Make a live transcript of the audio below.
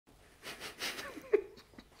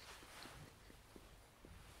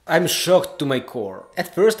I'm shocked to my core.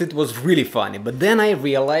 At first it was really funny, but then I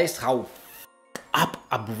realized how up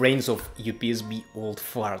are brains of UPSB old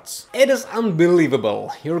farts. It is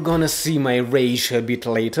unbelievable. You're gonna see my rage a bit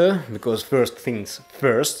later, because first things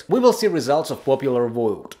first, we will see results of popular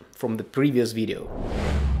vote from the previous video.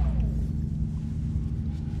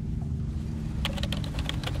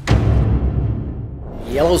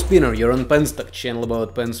 Yellow Spinner, you're on Penstock, channel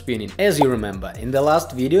about pen spinning. As you remember, in the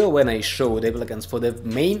last video when I showed applicants for the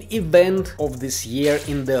main event of this year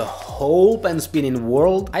in the whole pen spinning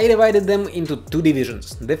world, I divided them into two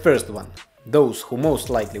divisions. The first one, those who most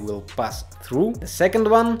likely will pass through. The second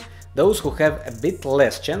one, those who have a bit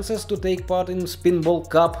less chances to take part in Spinbol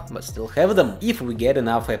Cup, but still have them, if we get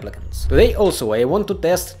enough applicants. Today also I want to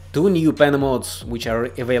test two new pen modes, which are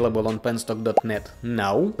available on penstock.at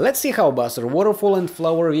now. Let's see how Buzzer Waterfall and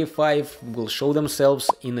Flower V5 will show themselves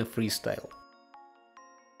in a freestyle.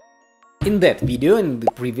 In that video, in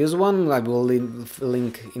the previous one, I will leave a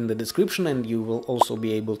link in the description and you will also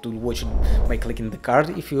be able to watch it by clicking the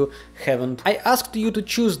card if you haven't. I asked you to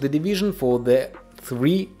choose the division for the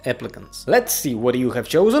 3 applicants. Let's see what you have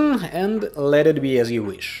chosen and let it be as you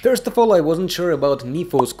wish. First of all, I wasn't sure about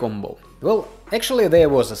Nifo's combo. Well, actually there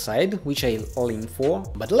was a side, which I leaned for,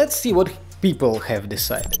 but let's see what people have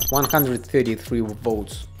decided. 133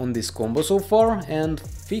 votes on this combo so far, and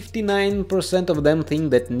 59% of them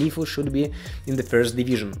think that Nifo should be in the first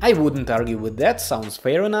division. I wouldn't argue with that, sounds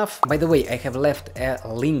fair enough. By the way, I have left a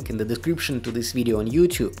link in the description to this video on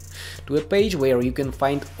YouTube, to a page where you can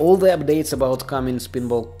find all the updates about coming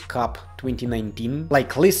Spinbol Cup 2019,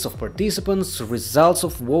 like lists of participants, results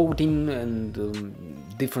of voting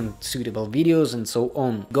and different suitable videos and so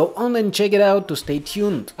on. Go on and check it out to stay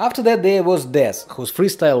tuned. After that there was Des, whose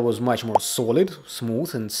freestyle was much more solid,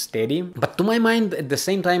 smooth and steady, but to my mind at the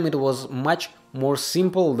same time it was much more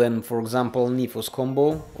simple than, for example, Nifo's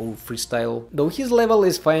combo or freestyle, though his level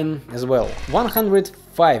is fine as well.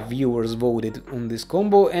 105 viewers voted on this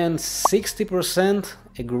combo and 60%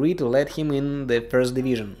 agreed to let him in the first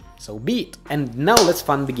division. So be it. And now let's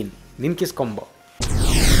fun begin. Ninki's combo.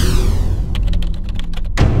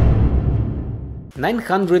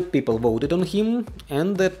 900 people voted on him,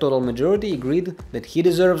 and the total majority agreed that he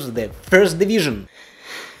deserves the first division.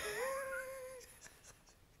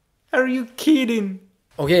 Are you kidding?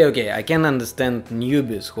 Okay, I can understand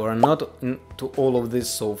newbies who are not into all of this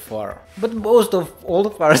so far. But most of all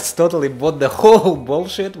of us totally bought the whole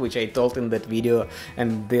bullshit, which I told in that video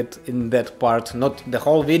and did in that part. Not the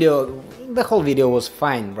whole video was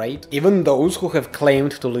fine, right? Even those who have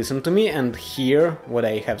claimed to listen to me and hear what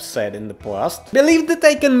I have said in the past believe that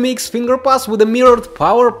I can mix finger pass with a mirrored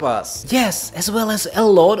power pass. Yes, as well as a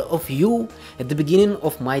lot of you at the beginning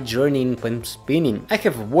of my journey in pen spinning. I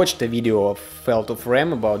have watched a video of Felt of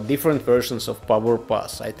Ram about different versions of power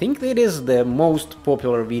pass. I think it is the most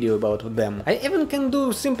popular video about them. I even can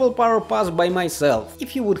do simple power pass by myself.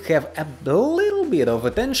 If you would have a little bit of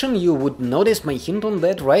attention, you would notice my hint on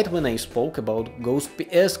that right when I spoke about Ghost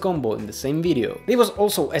PS combo in the same video. There was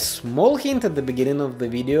also a small hint at the beginning of the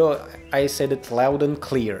video, I said it loud and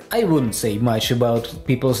clear. I wouldn't say much about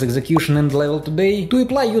people's execution and level today. To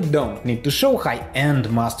apply you don't need to show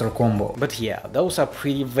high-end master combo. But yeah, those are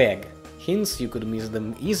pretty vague hints, you could miss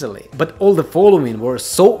them easily. But all the following were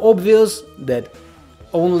so obvious that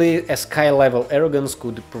only a sky-level arrogance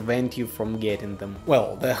could prevent you from getting them.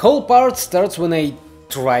 Well, the whole part starts when I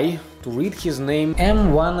try to read his name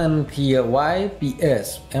M1 and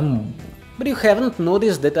YPS. But you haven't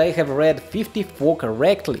noticed that I have read 54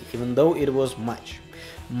 correctly, even though it was much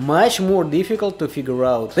more difficult to figure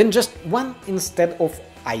out than just one instead of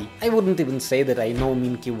I wouldn't even say that I know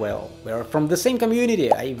Minky well. We're from the same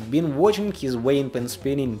community, I've been watching his way in pen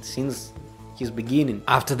spinning since his beginning.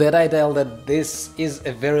 After that I tell that this is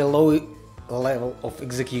a very low level of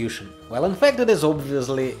execution. Well, in fact it is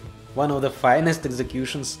obviously one of the finest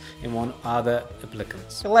executions among other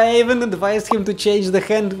applicants. Well, I even advised him to change the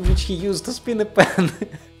hand which he used to spin a pen.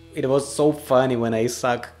 It was so funny when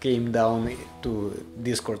Isaac came down to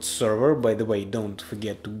Discord server. By the way, don't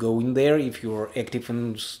forget to go in there if you're active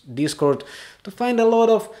in Discord to find a lot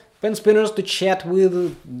of pen spinners to chat with.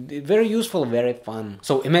 Very useful, very fun.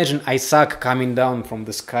 So imagine Isaac coming down from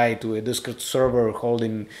the sky to a Discord server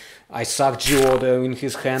holding Isaac Geoda in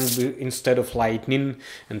his hand instead of lightning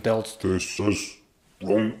and tells, "This is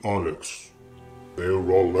wrong, Alex. There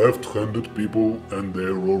are left-handed people and there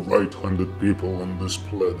are right-handed people on this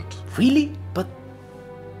planet." Really? But...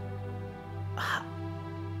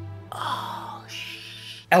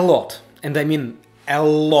 A lot. And I mean a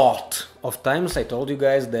lot of times I told you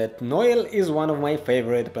guys that Noel is one of my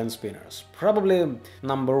favorite pen spinners. Probably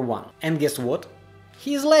number one. And guess what?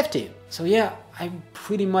 he is lefty. So yeah, I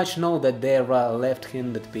pretty much know that there are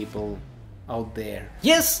left-handed people out there.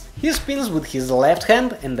 Yes, he spins with his left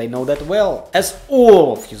hand, and I know that well, as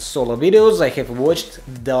all of his solo videos I have watched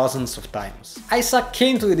dozens of times. Isaac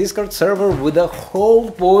came to the Discord server with a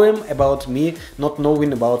whole poem about me not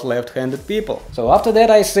knowing about left-handed people. So after that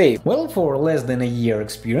I say, well, for less than a year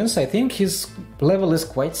experience I think his level is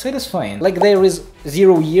quite satisfying. Like there is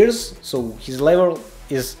 0 years, so his level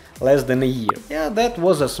is less than a year. Yeah, that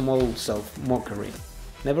was a small self-mockery.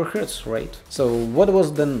 Never hurts, right? So what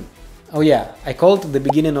was then? Oh yeah, I called the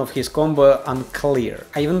beginning of his combo unclear.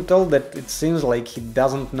 I even told that it seems like he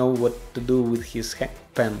doesn't know what to do with his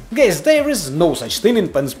pen. Guys, there is no such thing in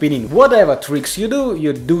pen spinning. Whatever tricks you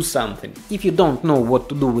do something. If you don't know what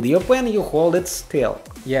to do with your pen, you hold it still.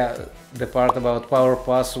 Yeah, the part about power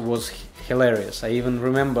pass was hilarious. I even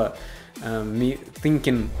remember me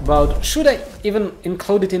thinking about should I even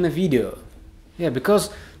include it in a video. Yeah, because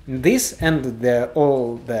this and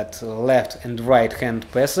all that left and right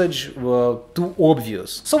hand passage were too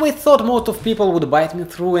obvious. So I thought most of people would bite me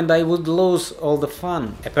through and I would lose all the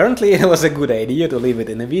fun. Apparently it was a good idea to leave it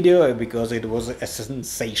in a video because it was a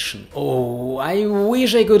sensation. Oh, I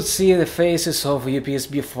wish I could see the faces of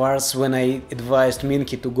UPSB farts when I advised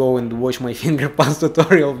Minky to go and watch my finger pass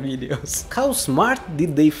tutorial videos. How smart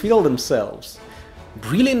did they feel themselves?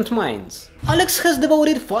 Brilliant minds. Alex has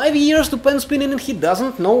devoted 5 years to pen spinning and he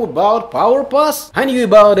doesn't know about power pass? I knew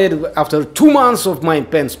about it after 2 months of my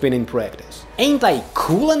pen spinning practice. Ain't I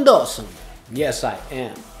cool and awesome? Yes, I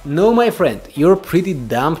am. No, my friend, you're pretty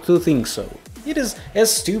dumb to think so. It is as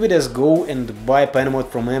stupid as go and buy pen mod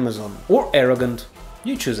from Amazon. Or arrogant.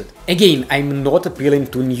 You choose it. Again, I'm not appealing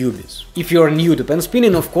to newbies. If you're new to pen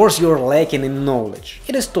spinning, of course you're lacking in knowledge.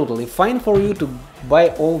 It is totally fine for you to buy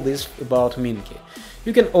all this about Minky.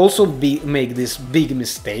 You can also make this big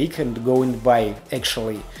mistake and go and buy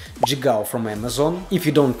actually Jigao from Amazon if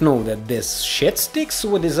you don't know that these shit sticks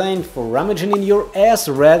were designed for rummaging in your ass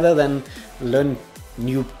rather than learn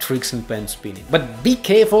new tricks in pen spinning. But be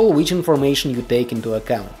careful which information you take into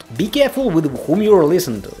account. Be careful with whom you're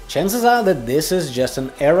listening to. Chances are that this is just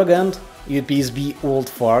an arrogant UPSB old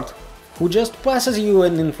fart who just passes you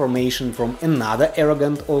an information from another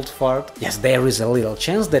arrogant old fart. Yes, there is a little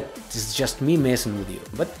chance that it's just me messing with you,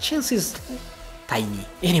 but chance is tiny.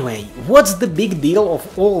 Anyway, what's the big deal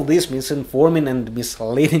of all this misinforming and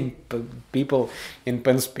misleading people in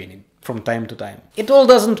pen spinning from time to time? It all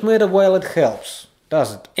doesn't matter while it helps,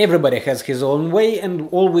 does it? Everybody has his own way and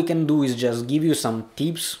all we can do is just give you some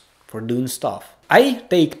tips for doing stuff. I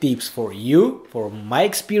take tips for you, for my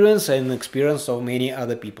experience and experience of many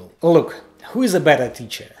other people. Look, who is a better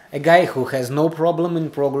teacher? A guy who has no problem in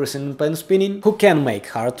progressing in pen spinning, who can make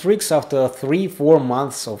hard tricks after 3-4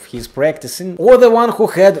 months of his practicing, or the one who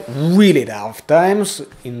had really tough times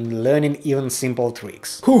in learning even simple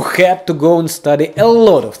tricks, who had to go and study a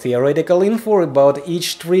lot of theoretical info about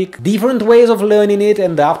each trick, different ways of learning it,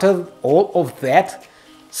 and after all of that,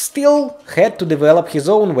 still had to develop his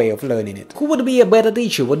own way of learning it. Who would be a better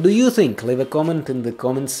teacher? What do you think? Leave a comment in the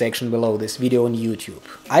comment section below this video on YouTube.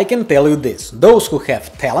 I can tell you this, those who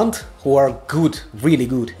have talent, who are good, really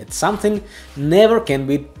good at something, never can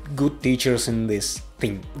be good teachers in this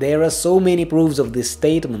thing. There are so many proofs of this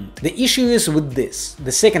statement. The issue is with this.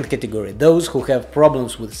 The second category, those who have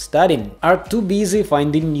problems with studying, are too busy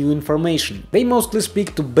finding new information. They mostly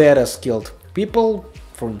speak to better skilled people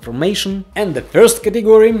for information. And the first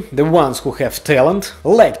category, the ones who have talent,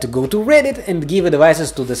 like to go to Reddit and give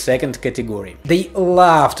advices to the second category. They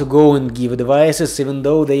love to go and give advices even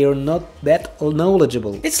though they are not that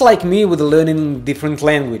knowledgeable. It's like me with learning different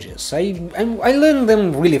languages. I learn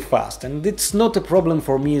them really fast and it's not a problem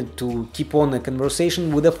for me to keep on a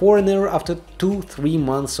conversation with a foreigner after 2-3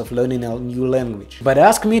 months of learning a new language. But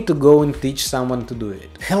ask me to go and teach someone to do it.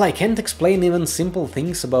 Hell, I can't explain even simple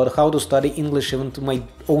things about how to study English even to my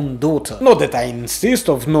own daughter. Not that I insist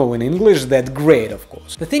of knowing English that great, of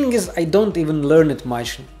course. The thing is, I don't even learn it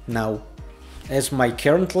much now, as my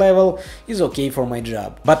current level is okay for my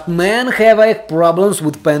job. But man, have I problems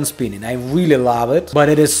with pen spinning. I really love it, but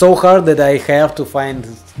it is so hard that I have to find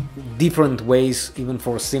different ways even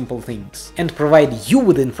for simple things and provide you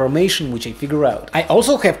with information which I figure out. I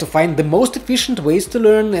also have to find the most efficient ways to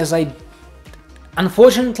learn, as I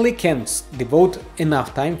unfortunately can't devote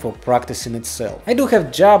enough time for practicing itself. I do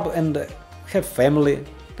have job and have family.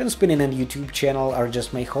 Pen spinning and YouTube channel are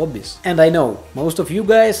just my hobbies. And I know, most of you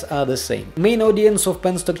guys are the same. Main audience of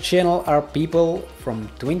Penstock channel are people from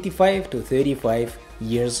 25 to 35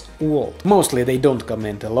 years old. Mostly they don't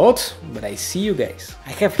comment a lot, but I see you guys.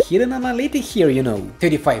 I have hidden analytic here, you know.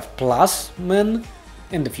 35 plus men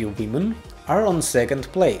and a few women are on second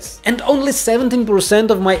place. And only 17%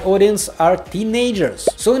 of my audience are teenagers.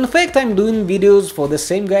 So in fact I'm doing videos for the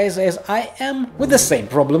same guys as I am, with the same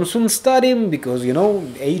problems when studying, because you know,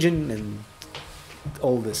 aging and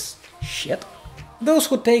all this shit. Those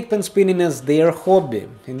who take pen spinning as their hobby,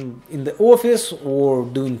 in the office or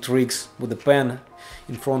doing tricks with a pen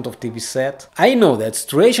in front of TV set. I know that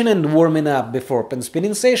stretching and warming up before pen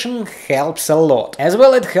spinning session helps a lot. As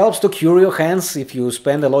well, it helps to cure your hands if you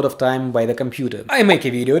spend a lot of time by the computer. I make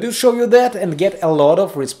a video to show you that and get a lot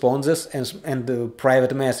of responses and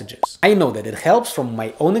private messages. I know that it helps from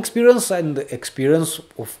my own experience and the experience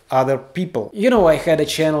of other people. You know, I had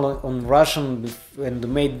a channel on Russian and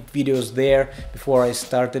made videos there before I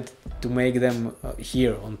started to make them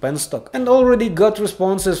here on penstock, and already got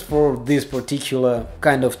responses for this particular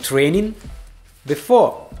kind of training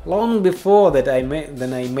long before that I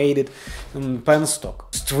made it on penstock.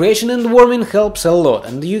 Stretching and warming helps a lot,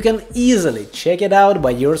 and you can easily check it out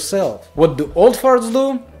by yourself. What do old farts do?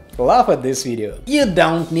 Laugh at this video. You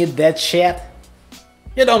don't need that shit.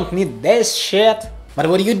 You don't need this shit. But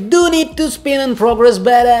what you do need to spin and progress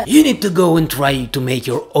better, you need to go and try to make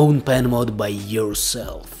your own pen mod by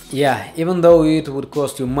yourself. Yeah, even though it would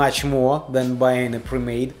cost you much more than buying a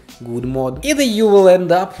pre-made good mod, either you will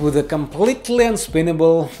end up with a completely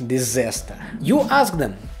unspinnable disaster. You ask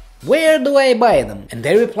them, where do I buy them? And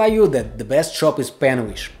they reply you that the best shop is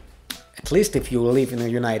Penwish, at least if you live in the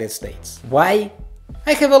United States. Why?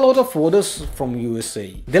 I have a lot of orders from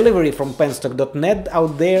USA. Delivery from penstock.at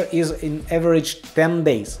out there is in average 10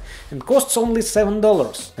 days and costs only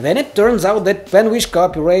 $7. And then it turns out that Penwish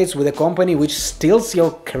cooperates with a company which steals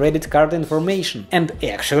your credit card information and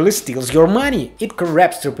actually steals your money. It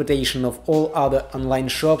corrupts the reputation of all other online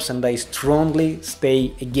shops, and I strongly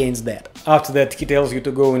stay against that. After that, he tells you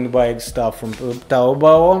to go and buy stuff from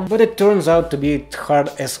Taobao, but it turns out to be hard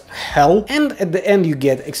as hell, and at the end you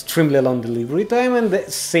get extremely long delivery time and the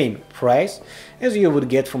same price as you would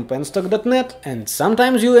get from penstock.at, and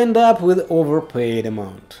sometimes you end up with overpaid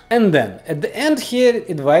amount. And then, at the end he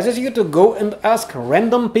advises you to go and ask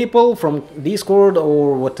random people from Discord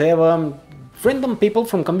or whatever, random people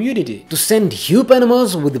from community, to send you pen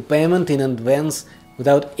mods with the payment in advance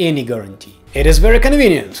without any guarantee. It is very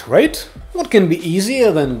convenient, right? What can be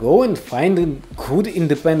easier than go and find a good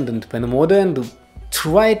independent pen modder and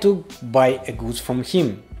try to buy a goods from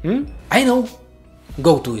him? I know!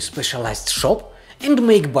 Go to a specialized shop and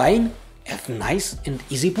make buying a nice and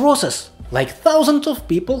easy process, like thousands of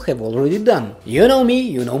people have already done. You know me,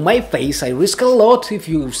 you know my face, I risk a lot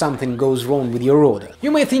if something goes wrong with your order. You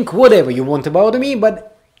may think whatever you want about me,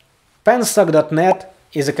 but penstock.at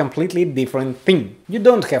is a completely different thing. You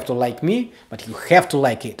don't have to like me, but you have to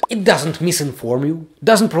like it. It doesn't misinform you,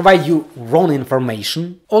 doesn't provide you wrong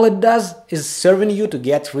information. All it does is serving you to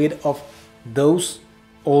get rid of those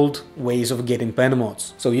old ways of getting pen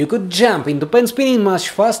mods, so you could jump into pen spinning much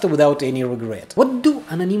faster without any regret. What do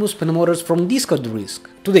anonymous pen modders from Discord risk?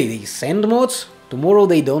 Today they send mods, tomorrow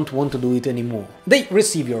they don't want to do it anymore. They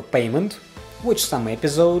receive your payment, watch some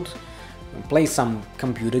episode, play some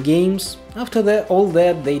computer games. After all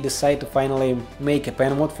that they decide to finally make a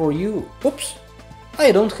pen mod for you. Oops,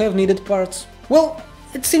 I don't have needed parts. Well,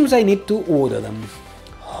 it seems I need to order them.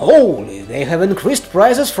 Holy, they have increased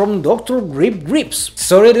prices from Dr. Grip Grips.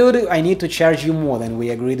 Sorry dude, I need to charge you more than we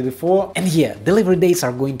agreed before. And yeah, delivery dates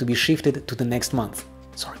are going to be shifted to the next month.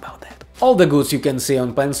 Sorry about that. All the goods you can see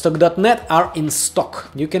on penstock.at are in stock.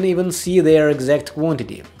 You can even see their exact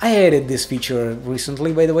quantity. I added this feature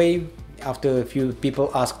recently, by the way, after a few people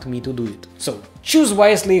asked me to do it. So, choose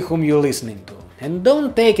wisely whom you're listening to. And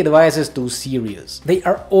don't take advices too serious. They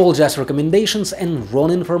are all just recommendations, and wrong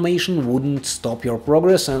information wouldn't stop your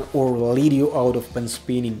progress or lead you out of pen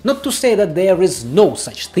spinning. Not to say that there is no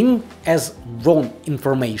such thing as wrong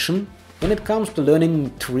information when it comes to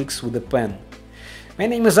learning tricks with a pen. My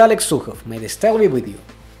name is Alex Sukhov, may the style be with you.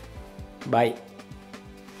 Bye.